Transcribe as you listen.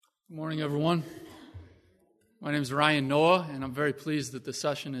Good morning, everyone. My name is Ryan Noha, and I'm very pleased that the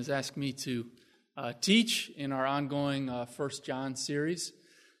session has asked me to teach in our ongoing 1 John series.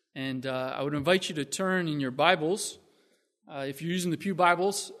 And I would invite you to turn in your Bibles. If you're using the Pew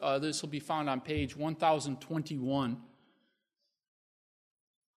Bibles, this will be found on page 1021.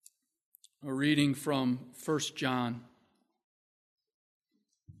 We're reading from 1 John.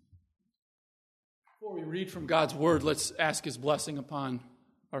 Before we read from God's Word, let's ask His blessing upon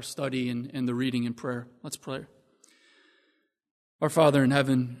our study and the reading and prayer. Let's pray. Our Father in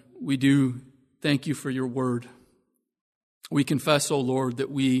heaven, we do thank you for your word. We confess, O Lord, that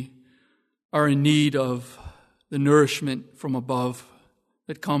we are in need of the nourishment from above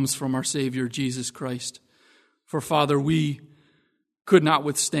that comes from our Savior, Jesus Christ. For, Father, we could not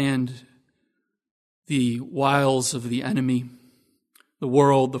withstand the wiles of the enemy, the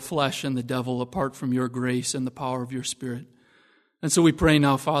world, the flesh, and the devil apart from your grace and the power of your Spirit. And so we pray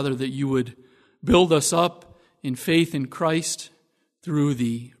now, Father, that you would build us up in faith in Christ through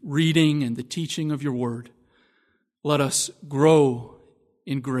the reading and the teaching of your word. Let us grow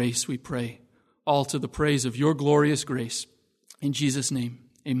in grace, we pray, all to the praise of your glorious grace. In Jesus' name,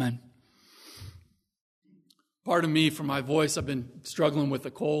 amen. Pardon me for my voice. I've been struggling with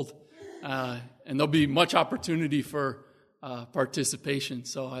a cold, and there'll be much opportunity for participation,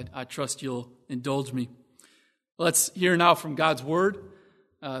 so I trust you'll indulge me. Let's hear now from God's Word,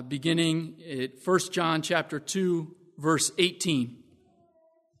 beginning at 1 John chapter 2, verse 18.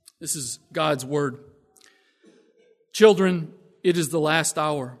 This is God's Word. Children, it is the last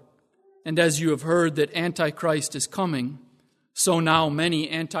hour, and as you have heard that antichrist is coming, so now many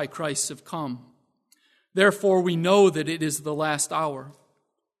antichrists have come. Therefore we know that it is the last hour.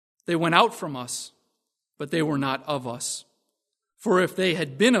 They went out from us, but they were not of us. For if they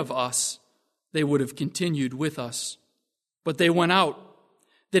had been of us, they would have continued with us. But they went out,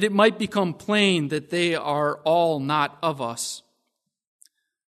 that it might become plain that they are all not of us.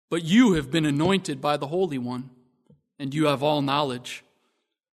 But you have been anointed by the Holy One, and you have all knowledge.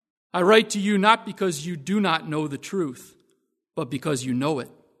 I write to you not because you do not know the truth, but because you know it,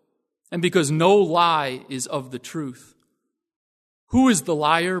 and because no lie is of the truth. Who is the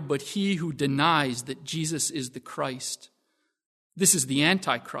liar but he who denies that Jesus is the Christ? This is the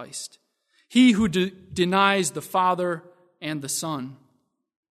antichrist. He who denies the Father and the Son.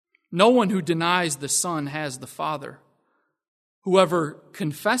 No one who denies the Son has the Father. Whoever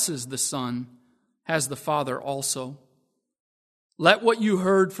confesses the Son has the Father also. Let what you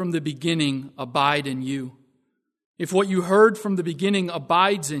heard from the beginning abide in you. If what you heard from the beginning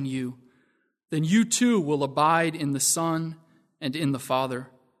abides in you, then you too will abide in the Son and in the Father.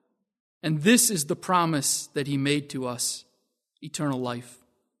 And this is the promise that he made to us, eternal life.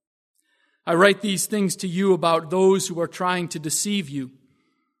 I write these things to you about those who are trying to deceive you.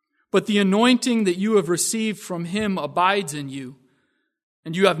 But the anointing that you have received from him abides in you,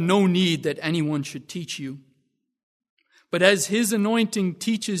 and you have no need that anyone should teach you. But as his anointing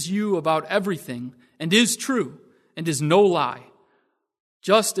teaches you about everything, and is true, and is no lie,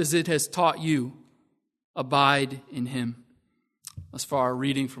 just as it has taught you, abide in him. As for our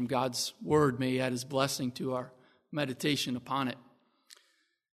reading from God's word, may he add his blessing to our meditation upon it.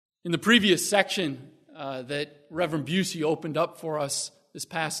 In the previous section that Reverend Busey opened up for us this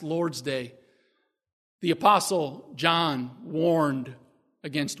past Lord's Day, the Apostle John warned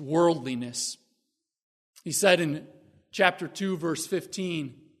against worldliness. He said in chapter 2, verse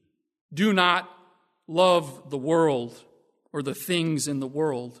 15, "Do not love the world or the things in the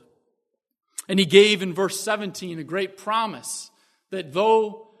world." And he gave in verse 17 a great promise that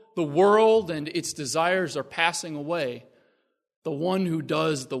though the world and its desires are passing away, the one who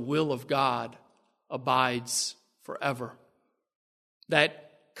does the will of God abides forever.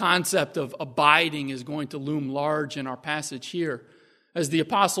 That concept of abiding is going to loom large in our passage here, as the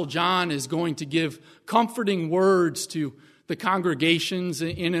Apostle John is going to give comforting words to the congregations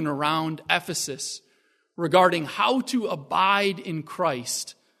in and around Ephesus regarding how to abide in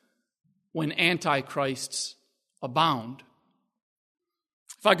Christ when antichrists abound.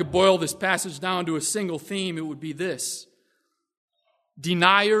 If I could boil this passage down to a single theme, it would be this: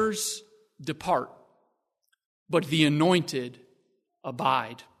 deniers depart, but the anointed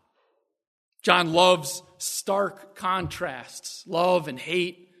abide. John loves stark contrasts, love and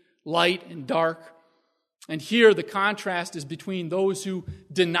hate, light and dark. And here the contrast is between those who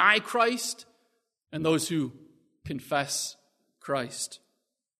deny Christ and those who confess Christ.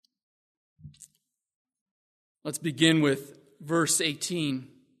 Let's begin with verse 18.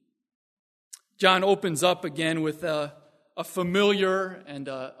 John opens up again with a familiar and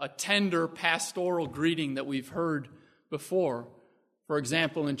a tender pastoral greeting that we've heard before For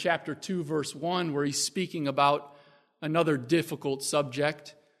example, in chapter 2, verse 1, where he's speaking about another difficult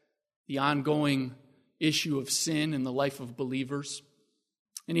subject, the ongoing issue of sin in the life of believers.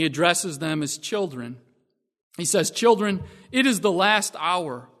 And he addresses them as children. He says, "Children, it is the last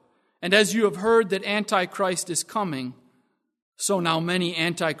hour. And as you have heard that Antichrist is coming, so now many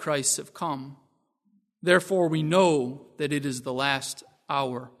antichrists have come. Therefore we know that it is the last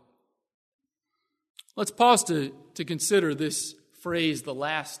hour." Let's pause to consider this phrase, the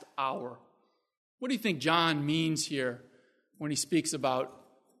last hour. What do you think John means here when he speaks about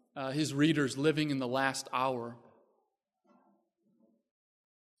his readers living in the last hour?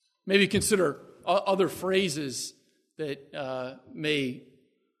 Maybe consider other phrases that may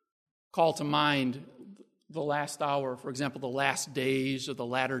call to mind the last hour. For example, the last days or the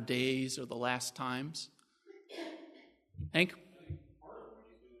latter days or the last times. Hank? I think part of what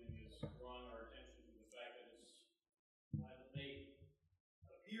he's doing is drawing our attention to the fact that while it may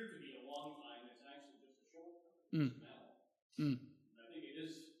appear to be a long time, it's actually just a short time. I think it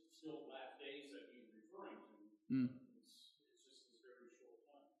is still last days that he's referring to. It's just this very short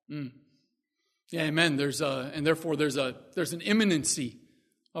time. Yeah, amen. And therefore there's an imminency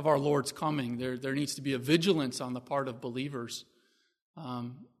of our Lord's coming. There needs to be a vigilance on the part of believers.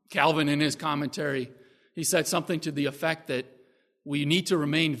 Calvin, in his commentary, he said something to the effect that we need to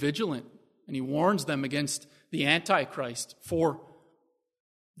remain vigilant, and he warns them against the Antichrist. For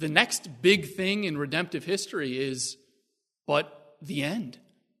the next big thing in redemptive history is but the end,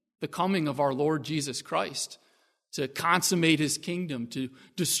 the coming of our Lord Jesus Christ, to consummate his kingdom, to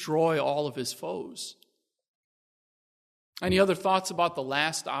destroy all of his foes. Any other thoughts about the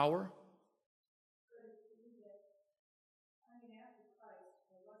last hour?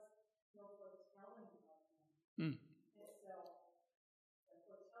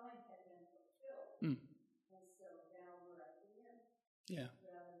 Yeah.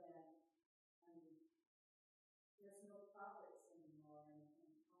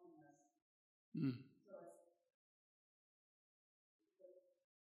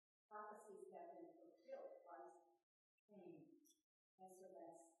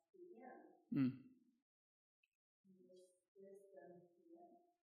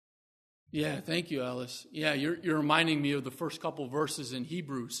 Yeah, thank you, Alice. Yeah, you're reminding me of the first couple verses in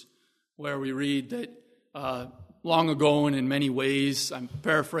Hebrews where we read that long ago and in many ways, I'm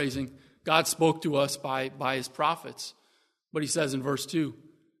paraphrasing, God spoke to us by his prophets. But he says in verse 2,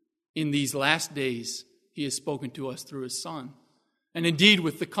 in these last days, he has spoken to us through his Son. And indeed,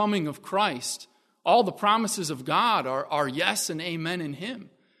 with the coming of Christ, all the promises of God are yes and amen in him.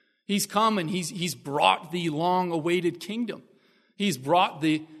 He's come and he's brought the long-awaited kingdom. He's brought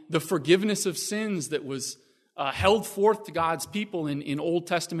the forgiveness of sins that was held forth to God's people in Old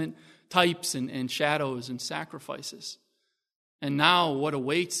Testament types and shadows and sacrifices. And now what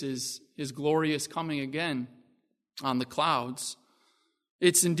awaits is his glorious coming again on the clouds.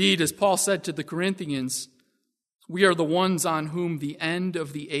 It's indeed, as Paul said to the Corinthians, we are the ones on whom the end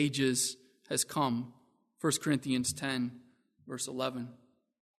of the ages has come. 1 Corinthians 10, verse 11.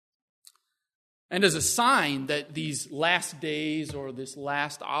 And as a sign that these last days or this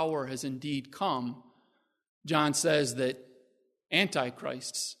last hour has indeed come, John says that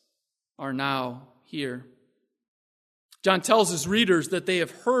antichrists are now here. John tells his readers that they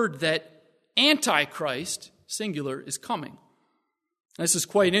have heard that Antichrist, singular, is coming. This is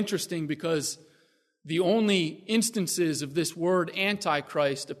quite interesting because the only instances of this word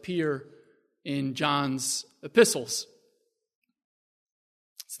Antichrist appear in John's epistles.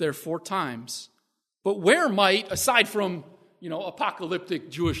 It's there 4 times. But where might, aside from,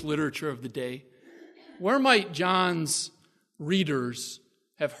 apocalyptic Jewish literature of the day, where might John's readers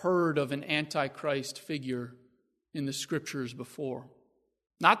have heard of an Antichrist figure in the scriptures before?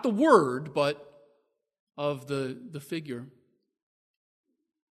 Not the word, but of the figure.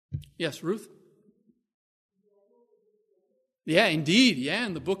 Yes, Ruth? Yeah, indeed. Yeah,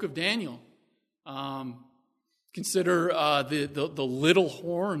 in the book of Daniel. Consider the little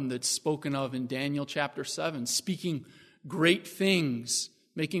horn that's spoken of in Daniel chapter 7, speaking great things,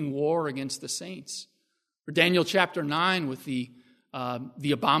 making war against the saints. Or Daniel chapter 9 with the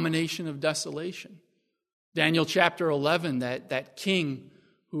abomination of desolation. Daniel chapter 11, that king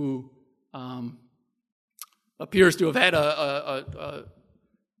who appears to have had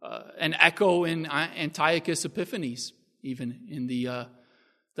an echo in Antiochus Epiphanes, even in the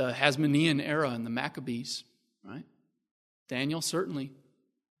Hasmonean era and the Maccabees. Right? Daniel, certainly.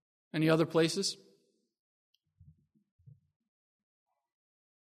 Any other places?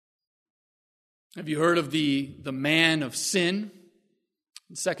 Have you heard of the man of sin?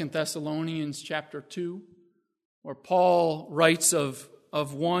 In 2 Thessalonians chapter 2, where Paul writes of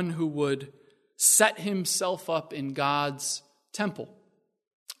one who would set himself up in God's temple,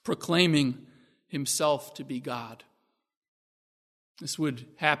 proclaiming himself to be God. This would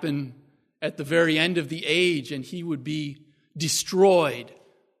happen at the very end of the age, and he would be destroyed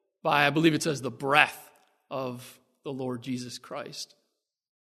by, I believe it says, the breath of the Lord Jesus Christ.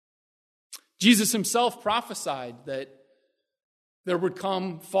 Jesus himself prophesied that there would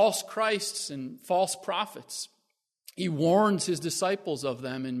come false Christs and false prophets. He warns his disciples of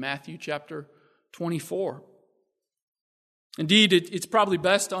them in Matthew chapter 24. Indeed, it's probably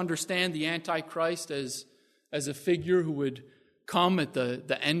best to understand the Antichrist as a figure who would come at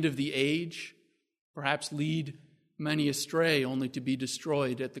the end of the age, perhaps lead many astray, only to be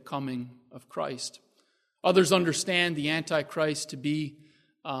destroyed at the coming of Christ. Others understand the Antichrist to be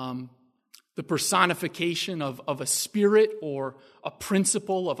the personification of a spirit or a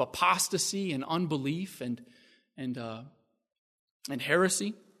principle of apostasy and unbelief and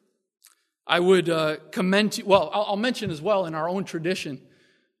heresy. I would commend to, well, I'll mention as well in our own tradition.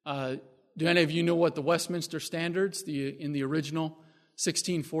 Do any of you know what the Westminster Standards, in the original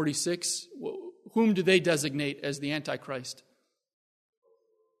 1646, whom do they designate as the Antichrist?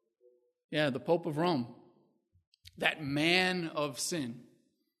 Yeah, the Pope of Rome. That man of sin.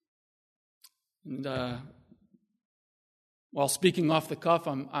 And while speaking off the cuff,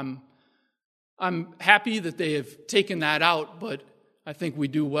 I'm happy that they have taken that out, but I think we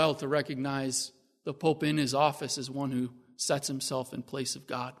do well to recognize the Pope in his office as one who sets himself in place of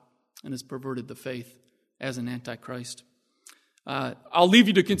God and has perverted the faith as an Antichrist. I'll leave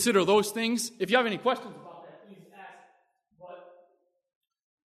you to consider those things. If you have any questions about that, please ask. But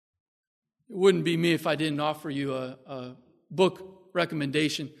it wouldn't be me if I didn't offer you a book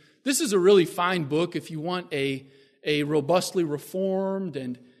recommendation. This is a really fine book if you want a robustly reformed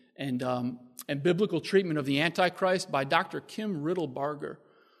and biblical treatment of the Antichrist by Dr. Kim Riddle-Barger,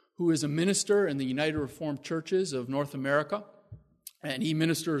 who is a minister in the United Reformed Churches of North America. And he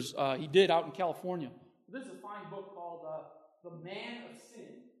ministers, he did out in California. This is a fine book called The Man of Sin,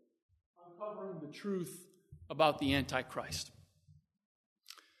 Uncovering the Truth about the Antichrist.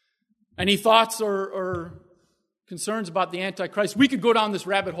 Any thoughts or concerns about the Antichrist? We could go down this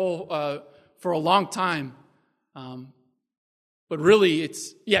rabbit hole for a long time. But really,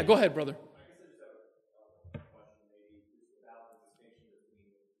 it's... Yeah, go ahead, brother.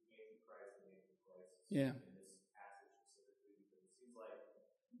 Yeah.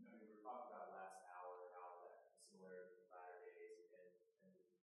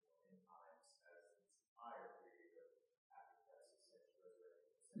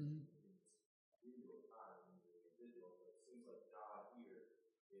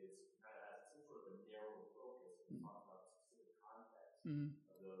 Mm-hmm.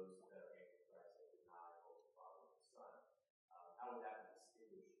 Of those that are antichrist that deny both the Father and the Son. How would that be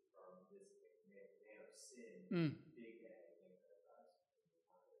distinguished from this man of sin, big man antichrist?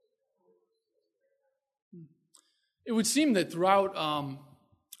 It would seem that throughout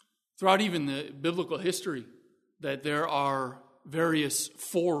even the biblical history, that there are various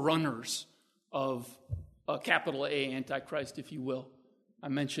forerunners of a capital A Antichrist, if you will. I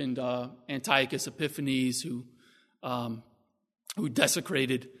mentioned Antiochus Epiphanes, who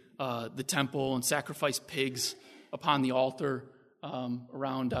desecrated the temple and sacrificed pigs upon the altar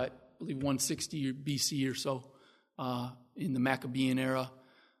around, I believe, 160 BC or so in the Maccabean era.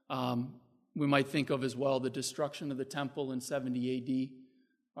 We might think of as well the destruction of the temple in 70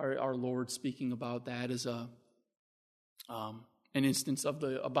 AD. Our Lord speaking about that as an instance of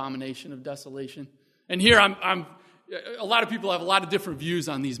the abomination of desolation. And here I'm a lot of people have a lot of different views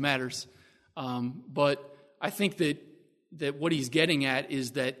on these matters, but I think that what he's getting at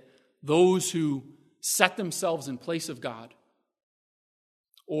is that those who set themselves in place of God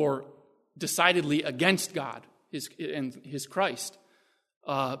or decidedly against God and his Christ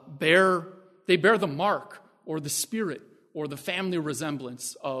bear the mark or the spirit or the family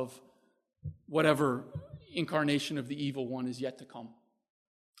resemblance of whatever incarnation of the evil one is yet to come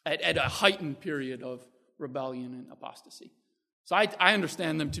at a heightened period of rebellion and apostasy. So I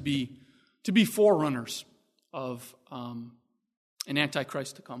understand them to be forerunners of an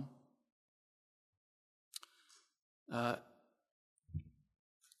Antichrist to come. Why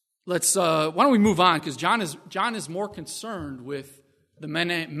don't we move on? Because John is more concerned with the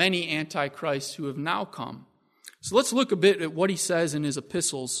many Antichrists who have now come. So let's look a bit at what he says in his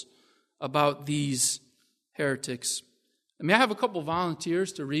epistles about these heretics. May I have a couple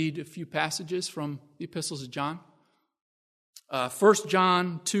volunteers to read a few passages from the epistles of John? 1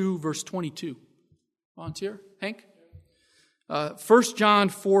 John 2, verse 22. Volunteer? Hank? 1 John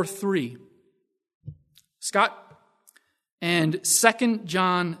 4:3. Scott? and 2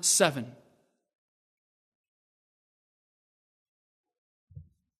 John 7.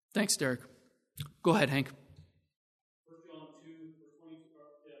 Thanks, Derek. Go ahead, Hank. 1 John 2, verse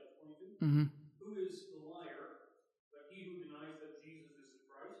 22. Mm-hmm. Who is the liar, but he who denies that Jesus is the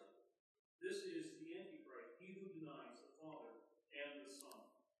Christ? This is the antichrist, he who denies the Father and the Son.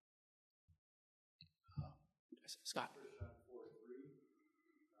 Scott. 1 John 4:3.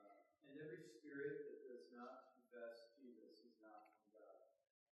 And every spirit that does not confess Jesus is not from God.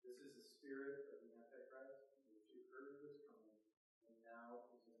 This is the spirit of the antichrist, which you heard was coming, and now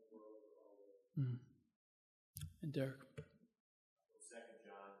is in the world for always. And Derek. 2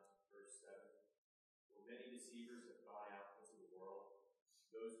 John, verse 7. For many deceivers have gone out into the world,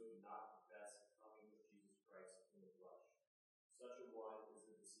 those who do not confess the coming of Jesus Christ in the flesh. Such a one is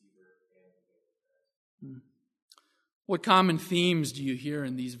the deceiver and the antichrist. What common themes do you hear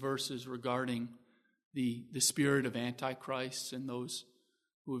in these verses regarding the spirit of antichrists and those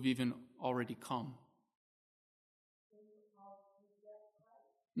who have even already come?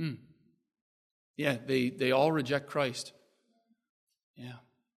 Yeah, they all reject Christ. Yeah.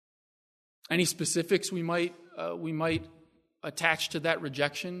 Any specifics we might attach to that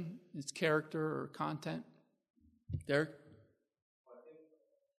rejection, its character or content? Derek? Well, I think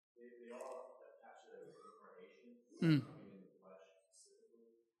they all attach to the incarnation, coming in the flesh specifically,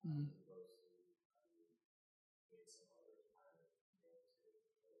 as opposed to maybe some other kind of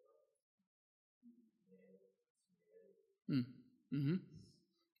manifestation.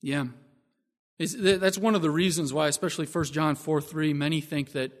 Yeah. That's one of the reasons why, especially 1 John 4:3, many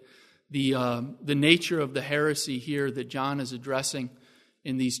think that the nature of the heresy here that John is addressing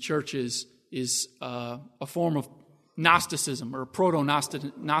in these churches is a form of Gnosticism or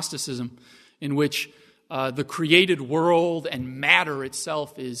proto-Gnosticism, in which the created world and matter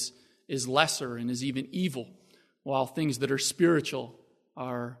itself is lesser and is even evil, while things that are spiritual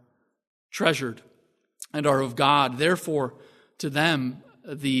are treasured and are of God. Therefore, to them,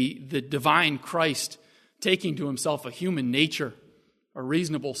 the divine Christ taking to himself a human nature, a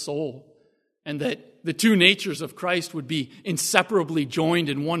reasonable soul, and that the two natures of Christ would be inseparably joined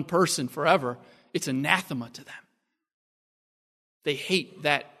in one person forever, it's anathema to them. They hate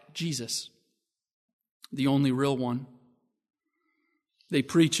that Jesus, the only real one. They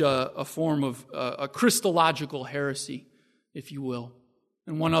preach a form of a Christological heresy, if you will.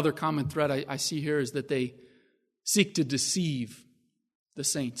 And one other common thread I see here is that they seek to deceive the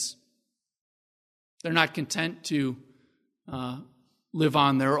saints. They're not content to live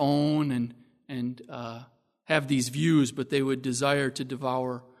on their own and have these views, but they would desire to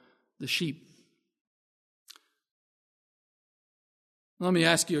devour the sheep. Let me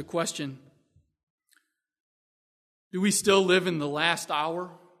ask you a question. Do we still live in the last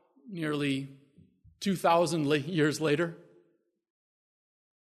hour, nearly 2,000 years later?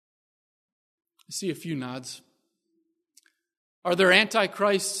 I see a few nods. Are there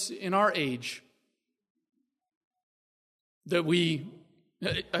antichrists in our age that we?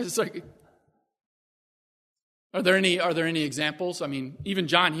 It's like, are there any examples? I mean, even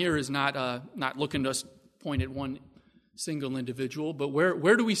John here is not looking to point at one single individual, but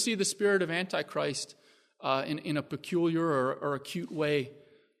where do we see the spirit of antichrist in a peculiar or acute way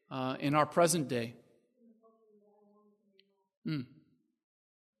in our present day?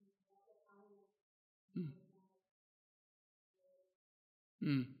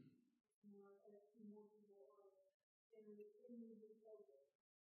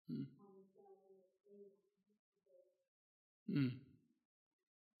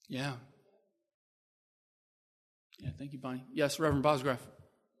 Yeah. Yeah, thank you, Bonnie. Yes, Reverend Bosgraf. I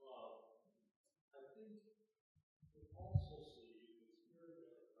think we also see the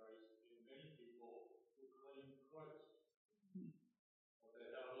spirit of Christ in many people who claim Christ. But they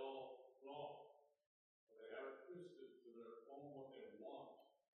have it all wrong. But they have it twisted to their own what they want,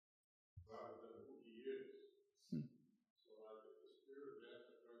 rather than who he is. So I think the spirit of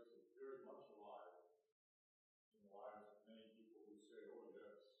Antichrist is very much alive in the lives of many people who say, oh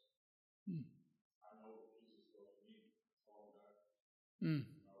yes, I know what Jesus does to me. That's all that.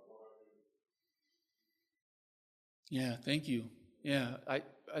 Yeah, thank you. Yeah, I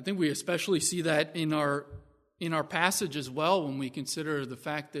think we especially see that in our passage as well when we consider the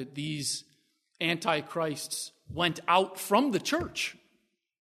fact that these antichrists went out from the church.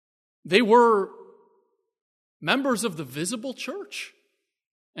 They were members of the visible church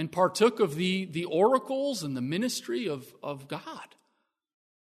and partook of the oracles and the ministry of God.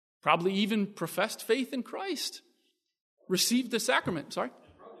 Probably even professed faith in Christ. Received the sacrament. Sorry?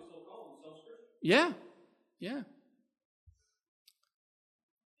 And probably still call themselves Christians. Yeah.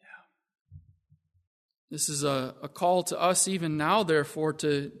 This is a call to us even now, therefore,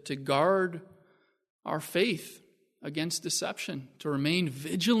 to guard our faith against deception, to remain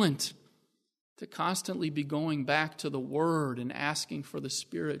vigilant, to constantly be going back to the Word and asking for the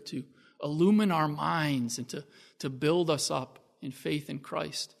Spirit to illumine our minds and to build us up in faith in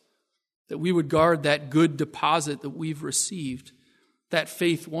Christ. That we would guard that good deposit that we've received, that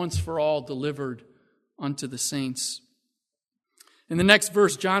faith once for all delivered unto the saints. In the next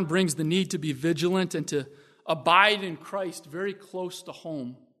verse, John brings the need to be vigilant and to abide in Christ very close to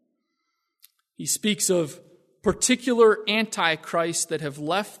home. He speaks of particular antichrists that have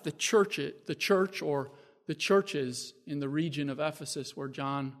left the church or the churches in the region of Ephesus where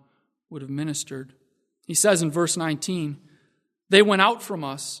John would have ministered. He says in verse 19, "They went out from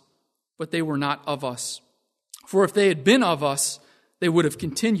us, but they were not of us. For if they had been of us, they would have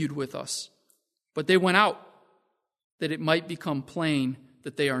continued with us. But they went out, that it might become plain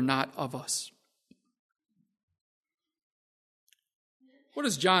that they are not of us." What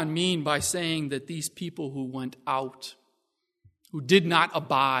does John mean by saying that these people who went out, who did not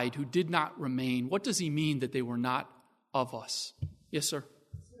abide, who did not remain, what does he mean that they were not of us? Yes, sir? It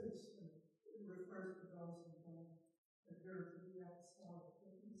refers to those who don't adhere to the apostolic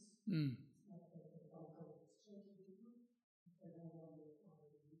witness. Mm. Not that they don't go to church anymore, but they no longer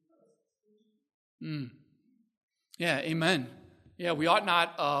follow the Christ. Yeah, amen. Yeah, we ought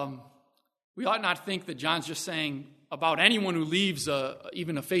not think that John's just saying about anyone who leaves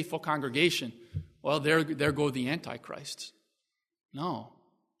even a faithful congregation, well, there go the antichrists. No,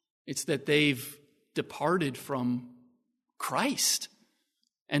 it's that they've departed from Christ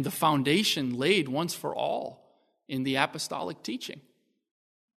and the foundation laid once for all in the apostolic teaching.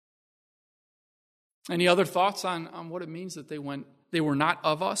 Any other thoughts on what it means that they were not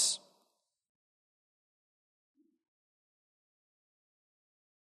of us?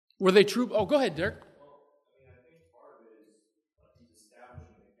 Were they true? Oh, go ahead, Derek. I think part of it is he's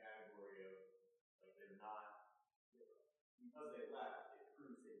establishing the category of they're not, because they left, it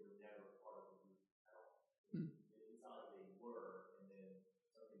proves they were never part of the group at all. It's not like they were, and then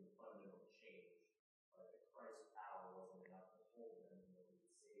something fundamentally changed. Like the Christ power wasn't enough to hold them, and he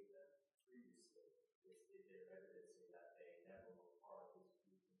saved them previously. If there's evidence of that they never were part of this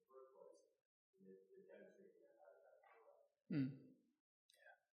group in the first place, and it demonstrates that that's correct.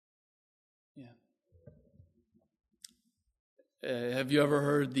 Have you ever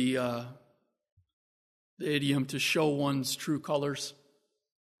heard the idiom to show one's true colors?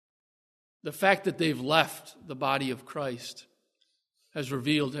 The fact that they've left the body of Christ has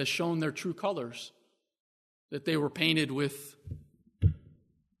shown their true colors. That they were painted with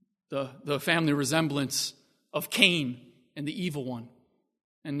the family resemblance of Cain and the evil one,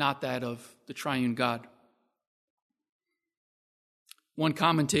 and not that of the triune God. One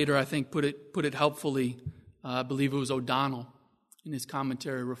commentator, I think, put it helpfully. I believe it was O'Donnell in his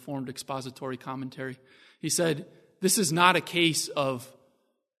commentary, Reformed Expository Commentary. He said, this is not a case of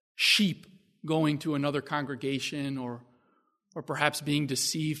sheep going to another congregation or perhaps being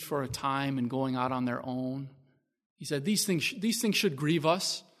deceived for a time and going out on their own. He said, these things should grieve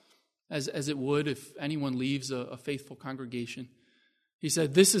us as it would if anyone leaves a faithful congregation. He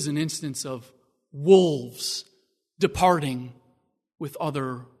said, this is an instance of wolves departing with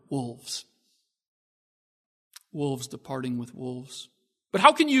other wolves. Wolves departing with wolves. But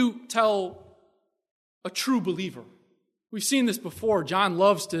how can you tell a true believer? We've seen this before. John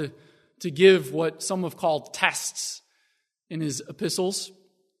loves to give what some have called tests in his epistles.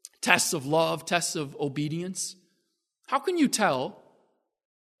 Tests of love, tests of obedience. How can you tell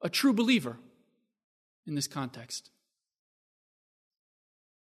a true believer in this context?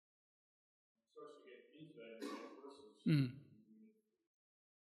 Mm.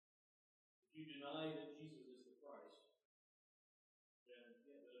 If you deny that Jesus is the Christ, then it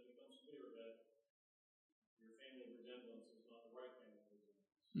becomes clear that your family resemblance is not the right family resemblance.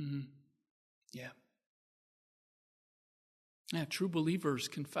 Mm-hmm. Yeah, true believers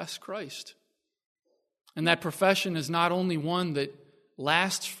confess Christ. And that profession is not only one that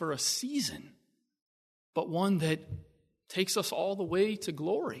lasts for a season, but one that takes us all the way to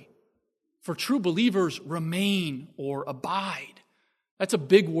glory. For true believers remain or abide. That's a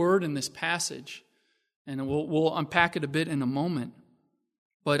big word in this passage, and we'll unpack it a bit in a moment.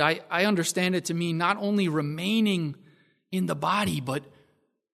 But I understand it to mean not only remaining in the body, but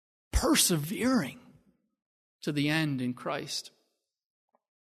persevering to the end in Christ.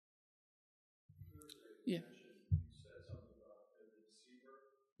 Yeah. You said something about the deceiver.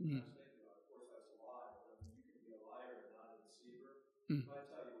 Mm. I was thinking about, of course, that's a lie. But I mean, you can be a liar and not a deceiver. Mm. If I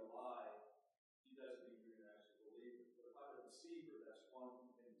tell you a lie, it doesn't mean you're going to actually believe it. But if I'm a deceiver, that's one who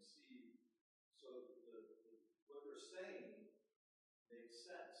can deceive so that the saying makes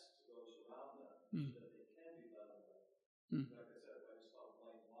sense to those around them, that they can be led away. Like I said, if I just thought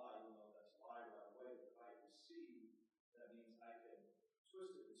blank lie, even though that's lie right away, if I receive, that means I can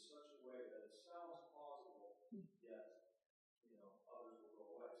twist it in such a way that it sounds plausible, yet, others will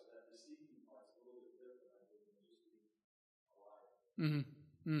go away. So that deceiving part's a little bit different, I think, than just being a liar.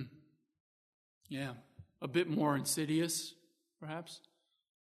 Yeah. A bit more insidious, perhaps.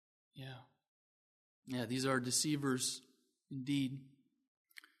 Yeah. Yeah, these are deceivers indeed.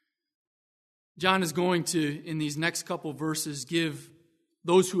 John is going to, in these next couple verses, give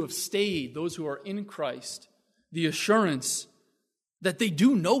those who have stayed, those who are in Christ, the assurance that they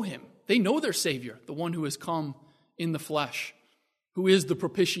do know him. They know their Savior, the one who has come in the flesh, who is the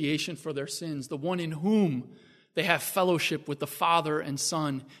propitiation for their sins, the one in whom they have fellowship with the Father and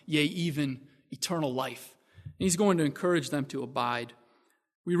Son, yea, even eternal life. And he's going to encourage them to abide.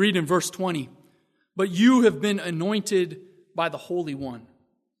 We read in verse 20, "But you have been anointed by the Holy One,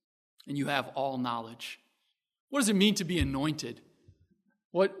 and you have all knowledge." What does it mean to be anointed?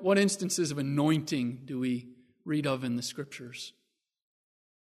 What instances of anointing do we read of in the Scriptures?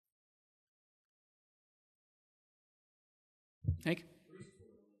 Hank?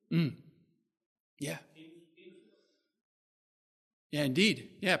 Yeah. Yeah,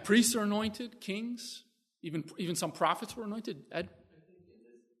 indeed. Yeah, priests are anointed, kings, even some prophets were anointed. Ed? I think in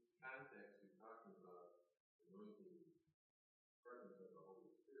this context, we're talking about anointing the presence of the Holy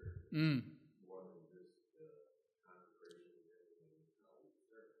Spirit more than just the consecration and the Holy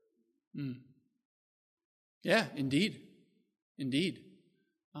Spirit. Yeah, indeed.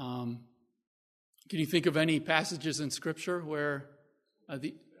 Can you think of any passages in Scripture where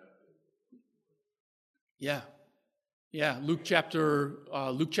Luke chapter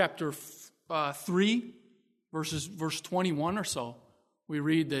 3, verse 21 or so, we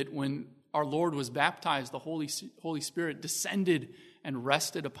read that when our Lord was baptized, the Holy Spirit descended and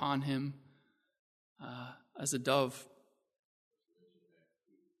rested upon him as a dove.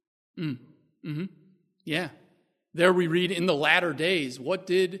 Yeah. There we read, in the latter days, what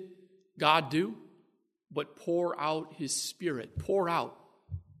did God do? But pour out his Spirit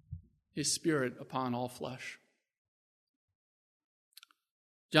upon all flesh.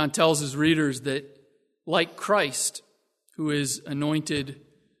 John tells his readers that, like Christ, who is anointed,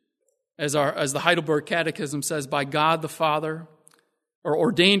 as the Heidelberg Catechism says, by God the Father, or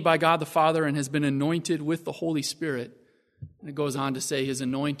ordained by God the Father, and has been anointed with the Holy Spirit. And it goes on to say his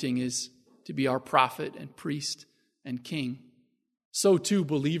anointing is to be our prophet and priest and king. So too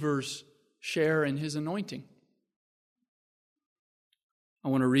believers share in his anointing. I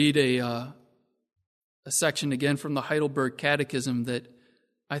want to read a section again from the Heidelberg Catechism that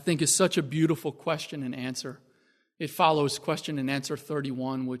I think is such a beautiful question and answer. It follows question and answer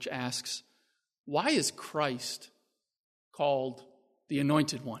 31, which asks, why is Christ called the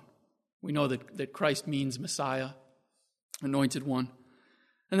Anointed One? We know that Christ means Messiah, Anointed One.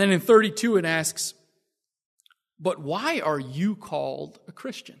 And then in 32 it asks, but why are you called a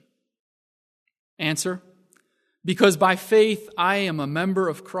Christian? Answer, because by faith I am a member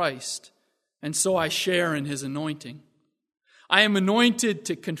of Christ, and so I share in his anointing. I am anointed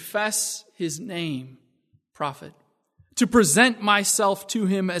to confess his name, prophet, to present myself to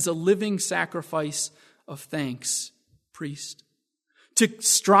him as a living sacrifice of thanks, priest, to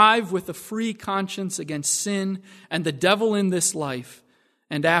strive with a free conscience against sin and the devil in this life,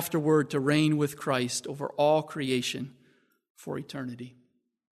 and afterward to reign with Christ over all creation for eternity.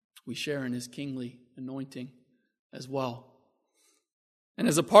 We share in his kingly anointing as well. And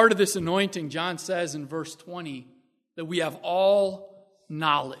as a part of this anointing, John says in verse 20 that we have all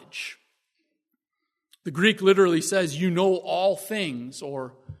knowledge. The Greek literally says, you know all things,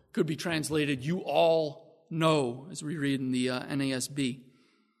 or could be translated, you all know, as we read in the NASB.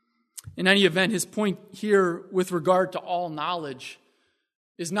 In any event, his point here with regard to all knowledge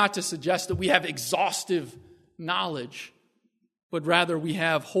is not to suggest that we have exhaustive knowledge, but rather we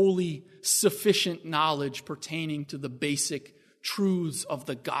have wholly sufficient knowledge pertaining to the basic truths of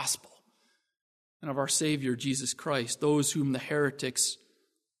the gospel and of our Savior, Jesus Christ, those whom the heretics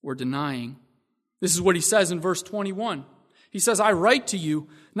were denying. This is what he says in verse 21. He says, I write to you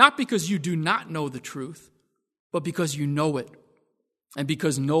not because you do not know the truth, but because you know it, and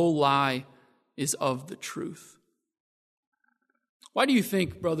because no lie is of the truth. Why do you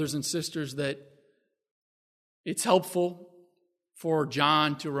think, brothers and sisters, that it's helpful for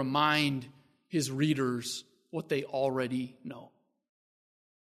John to remind his readers what they already know?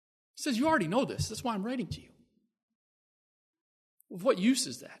 He says, you already know this. That's why I'm writing to you. Of what use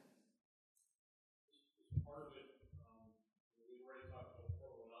is that? Part of it, we've already talked about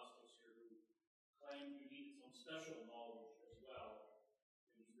proto-Gnostics here who claim you need some special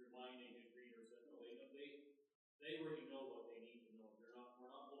they already know what they need to know. We're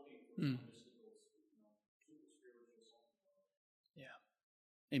not looking for some mystical, super spiritual something.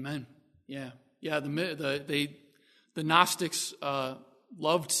 Yeah. Amen. Yeah. Yeah. The Gnostics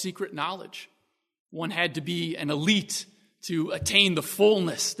loved secret knowledge. One had to be an elite to attain the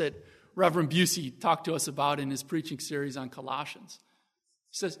fullness that Reverend Busey talked to us about in his preaching series on Colossians.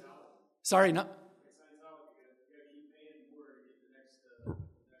 He says, sorry, no.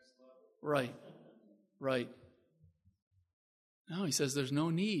 Right. Right. No, he says there's no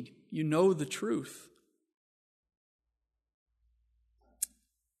need. You know the truth.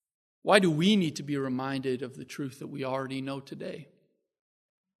 Why do we need to be reminded of the truth that we already know today?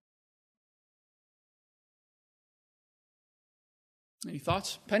 Any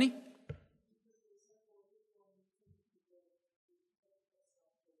thoughts? Penny?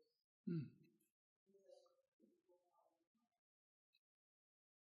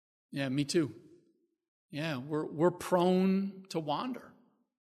 Yeah, me too. Yeah, we're prone to wander,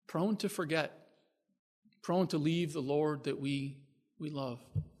 prone to forget, prone to leave the Lord that we love.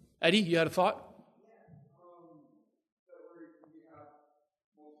 Eddie, you had a thought? That we have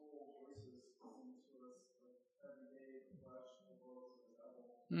multiple voices listening to us, like every day, the flesh, the world, and the devil,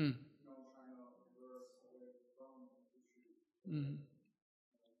 trying to lure us away from the truth.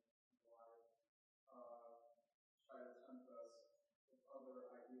 Try to tempt us with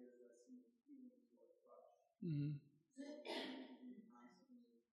other ideas that seem appealing to our flesh. We need to be constantly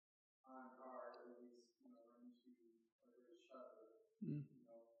on guard, at least, running to a great shepherd,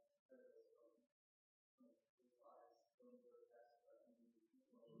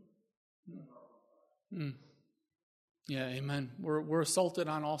 Yeah, amen. We're assaulted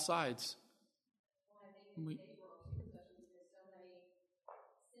on all sides. Well, I think in today's world too, especially because so many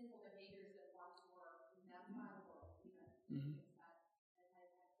sinful behaviors that once were condemned by the world, even things that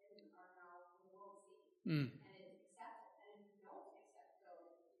antichrists are now the world seeing, and it's accepted. And if you don't accept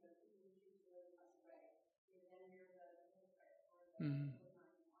going, people who choose to live in such a way, then you're the antichrist or the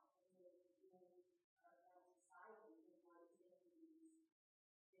non-one. And so even our society is embracing these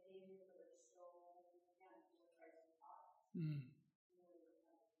behaviors that are so, again, what Christ has taught us.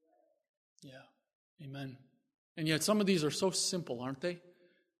 Yeah, amen. And yet some of these are so simple, aren't they?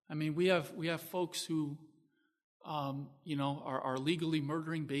 I mean, we have folks who, are legally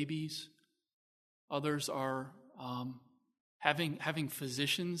murdering babies. Others are having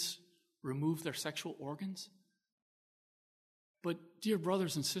physicians remove their sexual organs. But dear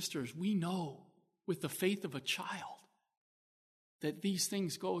brothers and sisters, we know with the faith of a child that these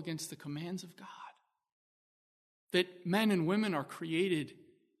things go against the commands of God. That men and women are created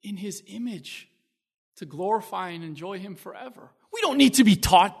in his image to glorify and enjoy him forever. We don't need to be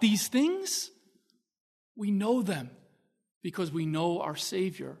taught these things. We know them because we know our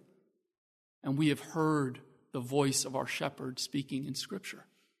Savior and we have heard the voice of our shepherd speaking in Scripture.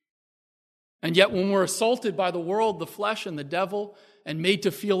 And yet when we're assaulted by the world, the flesh, and the devil, and made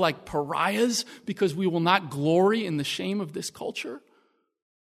to feel like pariahs because we will not glory in the shame of this culture,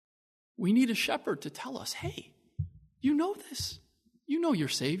 we need a shepherd to tell us, hey, you know this. You know your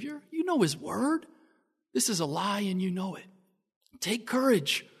Savior. You know his word. This is a lie and you know it. Take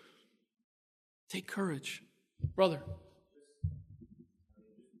courage. Take courage. Brother.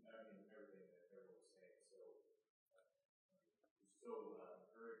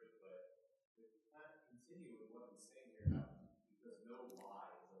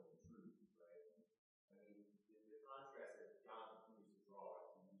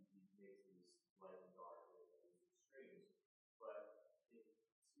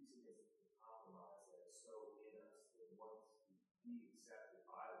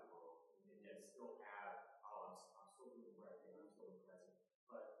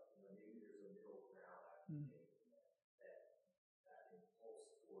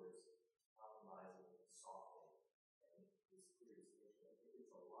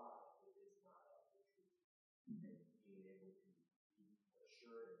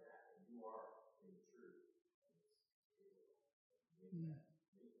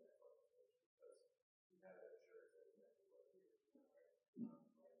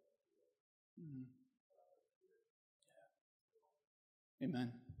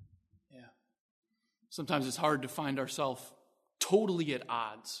 Amen. Yeah. Sometimes it's hard to find ourselves totally at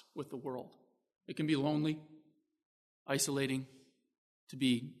odds with the world. It can be lonely, isolating, to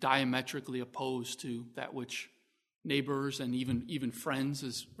be diametrically opposed to that which neighbors and even friends,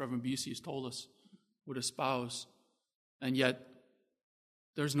 as Reverend Busey has told us, would espouse. And yet,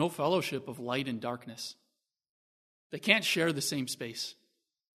 there's no fellowship of light and darkness. They can't share the same space.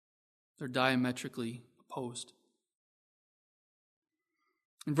 They're diametrically opposed.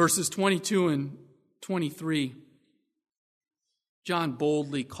 In verses 22 and 23, John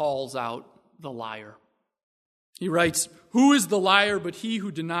boldly calls out the liar. He writes, "Who is the liar but he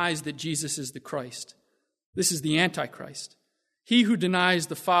who denies that Jesus is the Christ? This is the antichrist, he who denies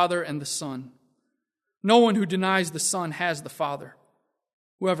the Father and the Son. No one who denies the Son has the Father.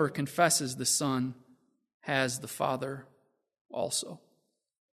 Whoever confesses the Son has the Father also."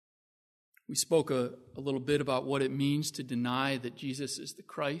 We spoke a little bit about what it means to deny that Jesus is the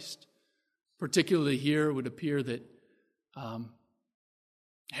Christ. Particularly here, it would appear that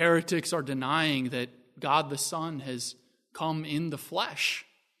heretics are denying that God the Son has come in the flesh.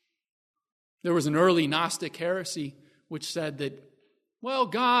 There was an early Gnostic heresy which said that, well,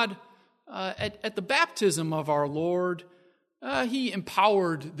 God, at the baptism of our Lord, he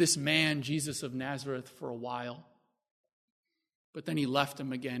empowered this man, Jesus of Nazareth, for a while. But then he left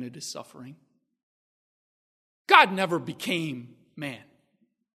him again at his suffering. God never became man.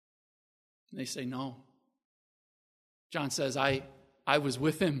 And they say, no. John says, I was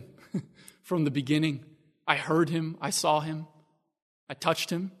with him from the beginning. I heard him. I saw him. I touched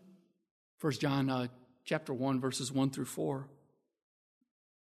him. 1 John chapter 1, verses 1 through 4.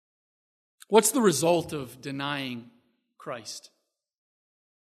 What's the result of denying Christ?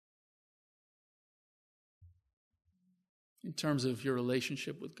 In terms of your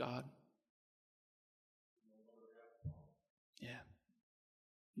relationship with God. Yeah.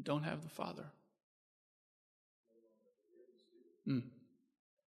 You don't have the Father.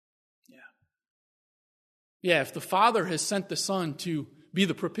 Yeah, if the Father has sent the Son to be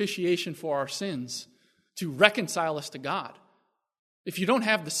the propitiation for our sins, to reconcile us to God, if you don't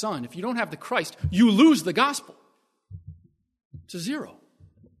have the Son, if you don't have the Christ, you lose the gospel. It's a zero.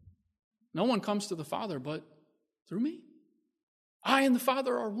 No one comes to the Father but through me. I and the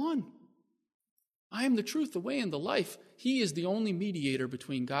Father are one. I am the truth, the way, and the life. He is the only mediator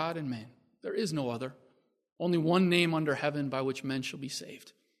between God and man. There is no other. Only one name under heaven by which men shall be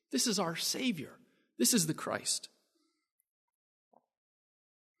saved. This is our Savior. This is the Christ.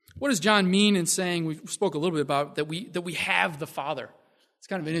 What does John mean in saying, we spoke a little bit about, that we have the Father? It's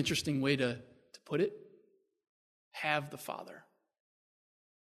kind of an interesting way to put it. Have the Father.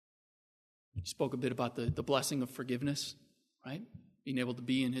 We spoke a bit about the blessing of forgiveness, right? Being able to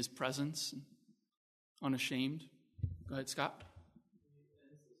be in his presence, unashamed. Go ahead, Scott.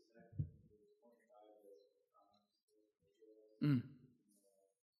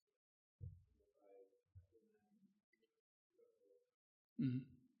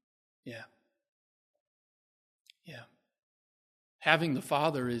 Yeah. Yeah. Having the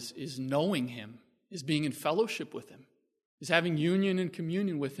Father is knowing him, is being in fellowship with him, is having union and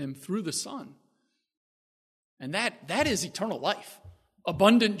communion with him through the Son. And that is eternal life,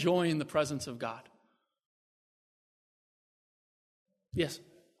 abundant joy in the presence of God. Yes.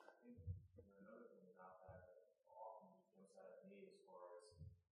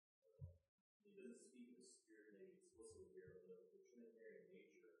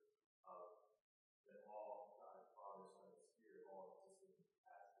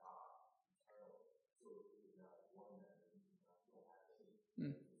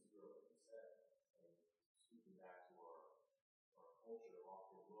 Yeah.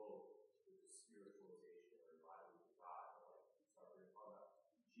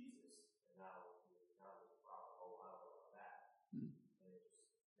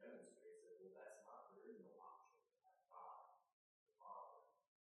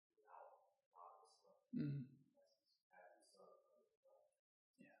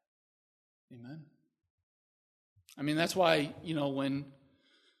 Amen. I mean, that's why, when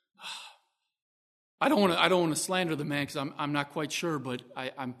I don't want to slander the man because I'm not quite sure, but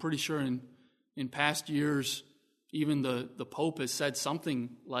I'm pretty sure in past years, even the Pope has said something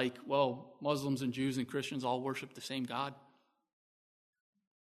like, well, Muslims and Jews and Christians all worship the same God.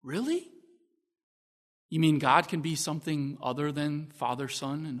 Really? You mean God can be something other than Father,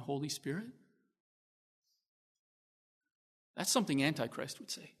 Son, and Holy Spirit? That's something Antichrist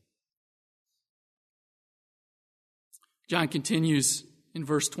would say. John continues in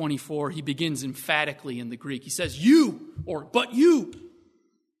verse 24. He begins emphatically in the Greek. He says, you, or but you.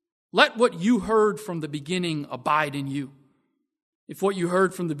 Let what you heard from the beginning abide in you. If what you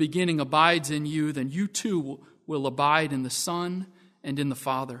heard from the beginning abides in you, then you too will abide in the Son and in the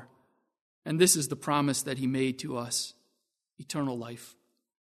Father. And this is the promise that he made to us, eternal life.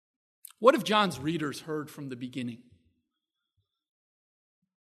 What if John's readers heard from the beginning?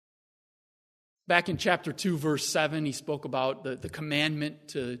 Back in chapter 2, verse 7, he spoke about the commandment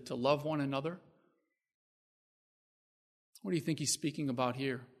to love one another. What do you think he's speaking about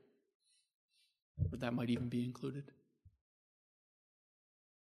here? Or that might even be included.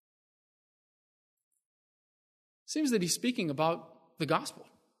 Seems that he's speaking about the gospel,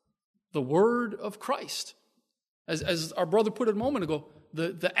 the word of Christ. As our brother put it a moment ago,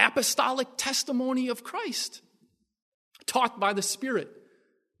 the apostolic testimony of Christ, taught by the Spirit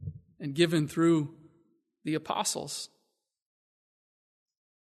and given through the apostles.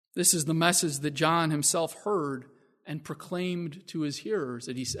 This is the message that John himself heard and proclaimed to his hearers,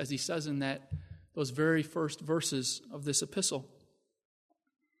 as he says in those very first verses of this epistle.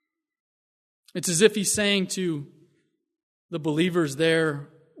 It's as if he's saying to the believers there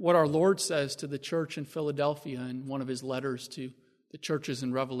what our Lord says to the church in Philadelphia in one of his letters to the churches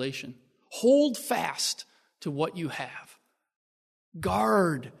in Revelation. Hold fast to what you have.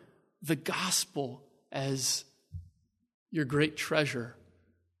 Guard the gospel as your great treasure,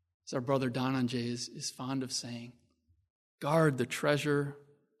 as our brother Donanjay is fond of saying. Guard the treasure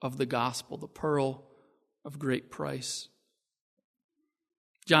of the gospel, the pearl of great price.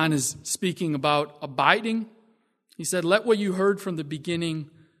 John is speaking about abiding. He said, let what you heard from the beginning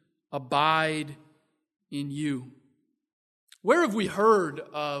abide in you. Where have we heard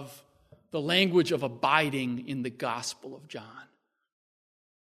of the language of abiding in the Gospel of John?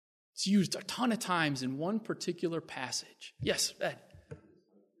 It's used a ton of times in one particular passage. Yes, Ed.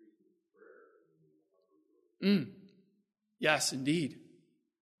 Yes, indeed.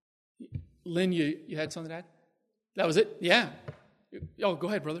 Lynn, you had something to add? That was it? Yeah. Oh, go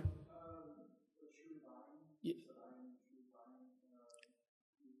ahead, brother. Yeah.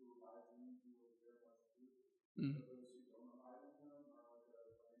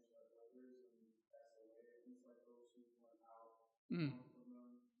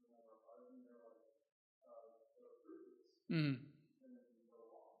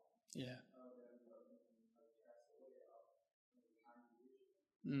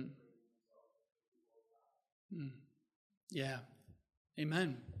 Yeah.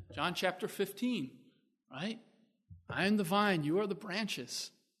 Amen. John chapter 15, right? I am the vine, you are the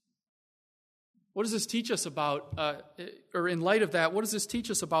branches. What does this teach us about, or in light of that, what does this teach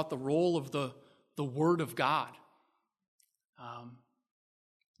us about the role of the Word of God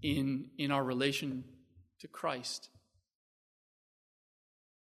in our relation to Christ?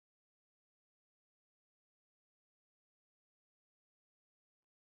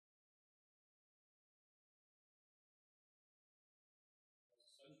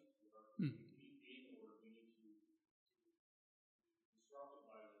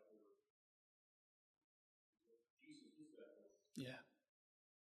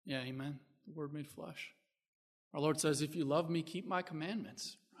 Yeah, amen. The Word made flesh. Our Lord says, if you love me, keep my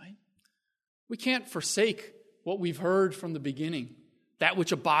commandments, right? We can't forsake what we've heard from the beginning, that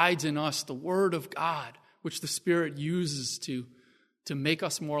which abides in us, the Word of God, which the Spirit uses to make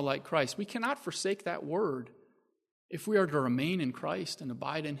us more like Christ. We cannot forsake that Word if we are to remain in Christ and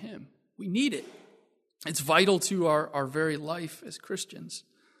abide in Him. We need it. It's vital to our very life as Christians.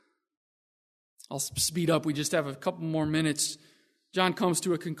 I'll speed up. We just have a couple more minutes. John comes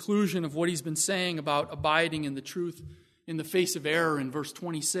to a conclusion of what he's been saying about abiding in the truth in the face of error in verse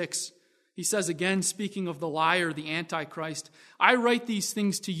 26. He says again, speaking of the liar, the antichrist, I write these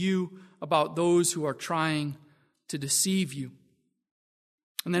things to you about those who are trying to deceive you.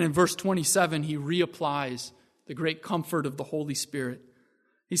 And then in verse 27, he reapplies the great comfort of the Holy Spirit.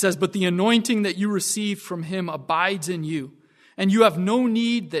 He says, but the anointing that you received from him abides in you, and you have no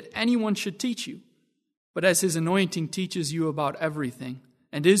need that anyone should teach you. But as his anointing teaches you about everything,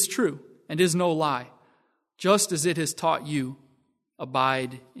 and is true, and is no lie, just as it has taught you,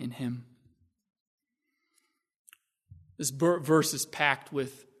 abide in him. This verse is packed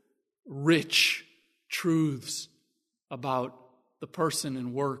with rich truths about the person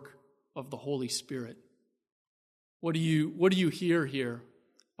and work of the Holy Spirit. What do you hear here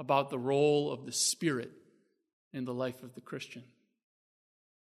about the role of the Spirit in the life of the Christian?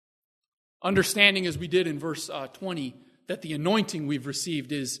 Understanding, as we did in verse 20, that the anointing we've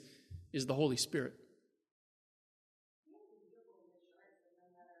received is the Holy Spirit.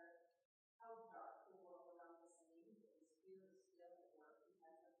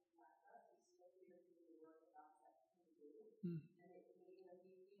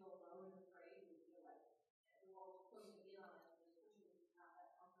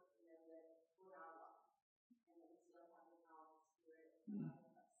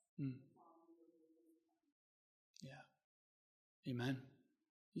 Yeah. Amen.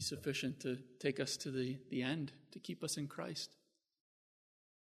 He's sufficient to take us to the end, to keep us in Christ.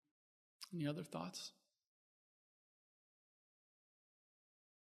 Any other thoughts?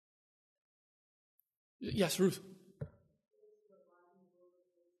 Yes, Ruth.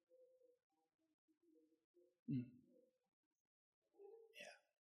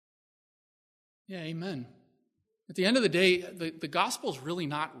 Yeah, amen. At the end of the day, the gospel is really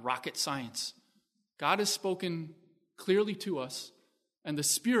not rocket science. God has spoken clearly to us, and the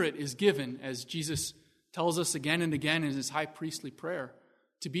Spirit is given, as Jesus tells us again and again in his high priestly prayer,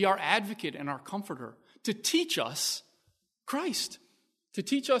 to be our advocate and our comforter, to teach us Christ, to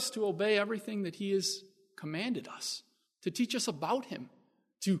teach us to obey everything that he has commanded us, to teach us about him,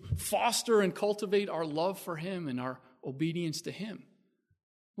 to foster and cultivate our love for him and our obedience to him.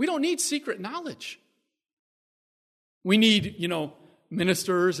 We don't need secret knowledge. We need,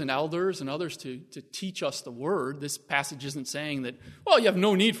 ministers and elders and others to teach us the word. This passage isn't saying that, well, you have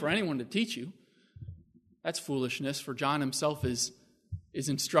no need for anyone to teach you. That's foolishness, for John himself is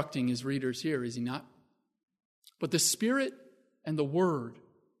instructing his readers here, is he not? But the Spirit and the Word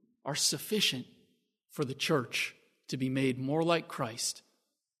are sufficient for the church to be made more like Christ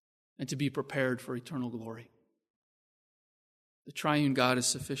and to be prepared for eternal glory. The triune God is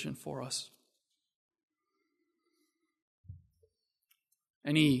sufficient for us.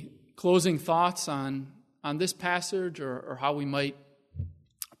 Any closing thoughts on this passage or how we might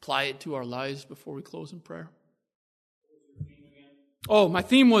apply it to our lives before we close in prayer? Oh, my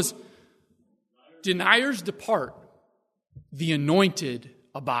theme was deniers depart, the anointed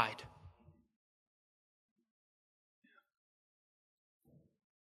abide.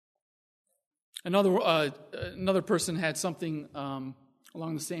 Another person had something along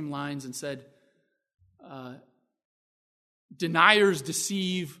the same lines and said, deniers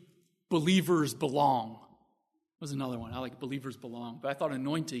deceive, believers belong. Was another one. I like believers belong. But I thought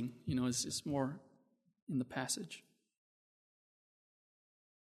anointing, is more in the passage.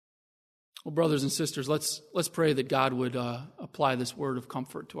 Well, brothers and sisters, let's pray that God would apply this word of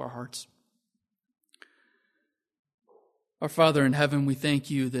comfort to our hearts. Our Father in heaven, we thank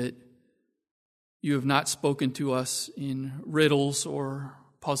you that you have not spoken to us in riddles or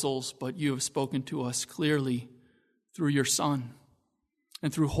puzzles, but you have spoken to us clearly through your Son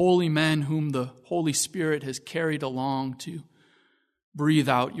and through holy men whom the Holy Spirit has carried along to breathe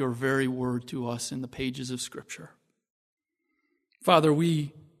out your very word to us in the pages of Scripture. Father,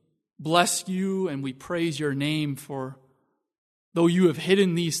 we bless you and we praise your name, for though you have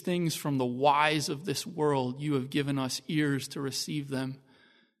hidden these things from the wise of this world, you have given us ears to receive them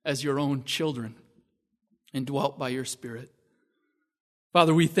as your own children and dwelt by your Spirit.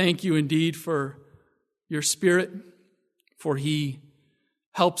 Father, we thank you indeed for your Spirit, for he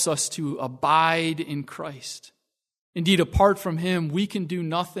helps us to abide in Christ. Indeed, apart from him, we can do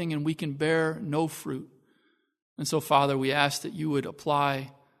nothing and we can bear no fruit. And so, Father, we ask that you would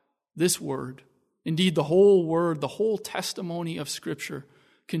apply this word, indeed the whole word, the whole testimony of Scripture,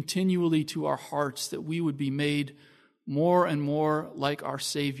 continually to our hearts, that we would be made more and more like our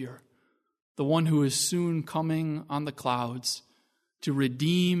Savior, the one who is soon coming on the clouds to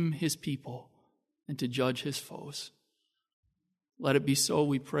redeem his people and to judge his foes. Let it be so,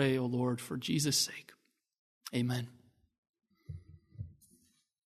 we pray, O Lord, for Jesus' sake. Amen.